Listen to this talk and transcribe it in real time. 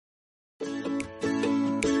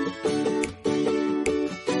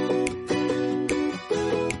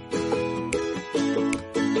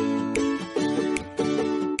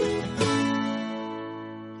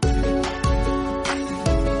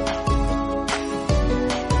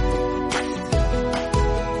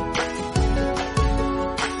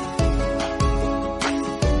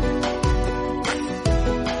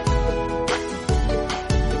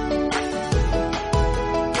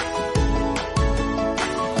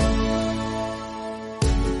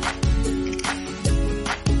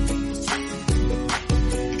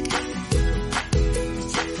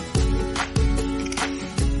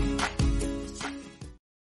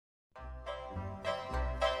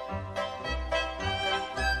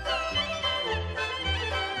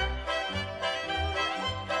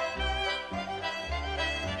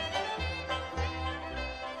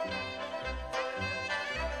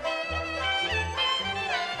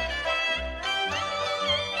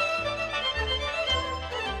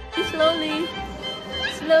slowly.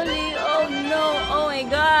 Slowly. Oh no. Oh my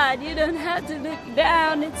god. You don't have to look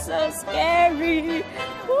down. It's so scary.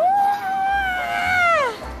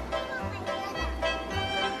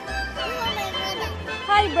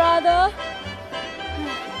 Hi, brother.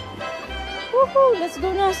 Woohoo! Let's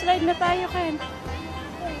go now. Slide na tayo, Ken.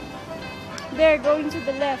 There, going to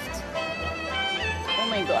the left. Oh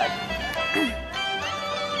my god.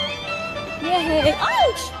 Yay!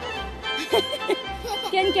 Ouch!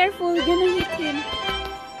 Ken, careful. You're gonna hit him.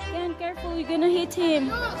 Ken, careful. You're gonna hit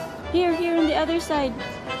him. Here, on the other side.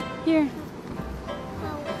 Here.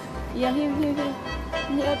 Yeah, here.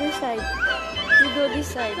 On the other side. You go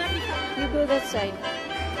this side. You go that side.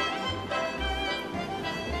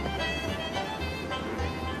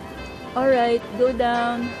 Alright, go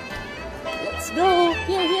down. Let's go.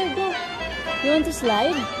 Here, go. You want to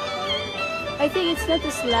slide? I think it's not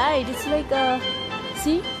a slide. It's like a...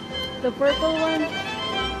 See? The purple one.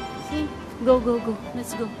 See? Go.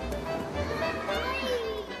 Let's go.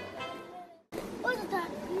 What's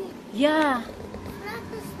that? Yeah. Not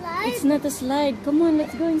a slide? It's not a slide. Come on,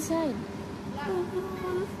 let's go inside.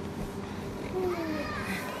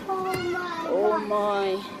 Oh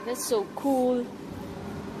my. That's so cool.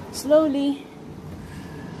 Slowly.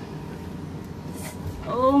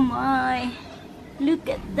 Oh my. Look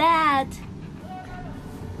at that.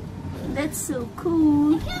 That's so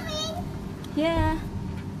cool. Yeah.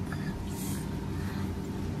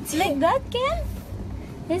 It's like that, Ken?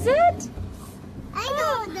 Is it? I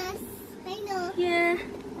know this. I know. Yeah.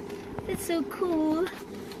 It's so cool.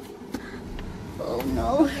 Oh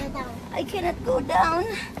no. I cannot go down.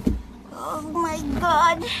 Oh my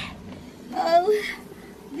god. Oh.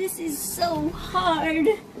 This is so hard.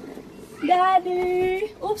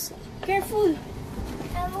 Daddy. Oops. Careful.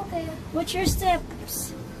 I'm okay. Watch your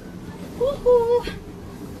steps. Woohoo.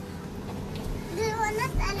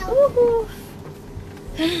 Woohoo.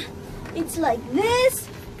 It's like this.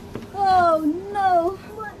 Oh no.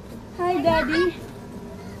 Hi, Daddy.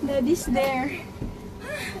 Daddy's there.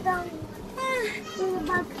 Down.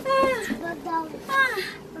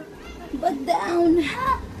 But down.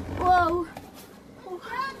 Whoa.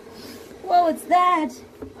 Whoa, what's that?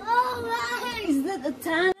 Oh, Is that a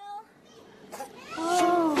tunnel?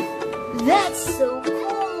 Oh, that's so cool.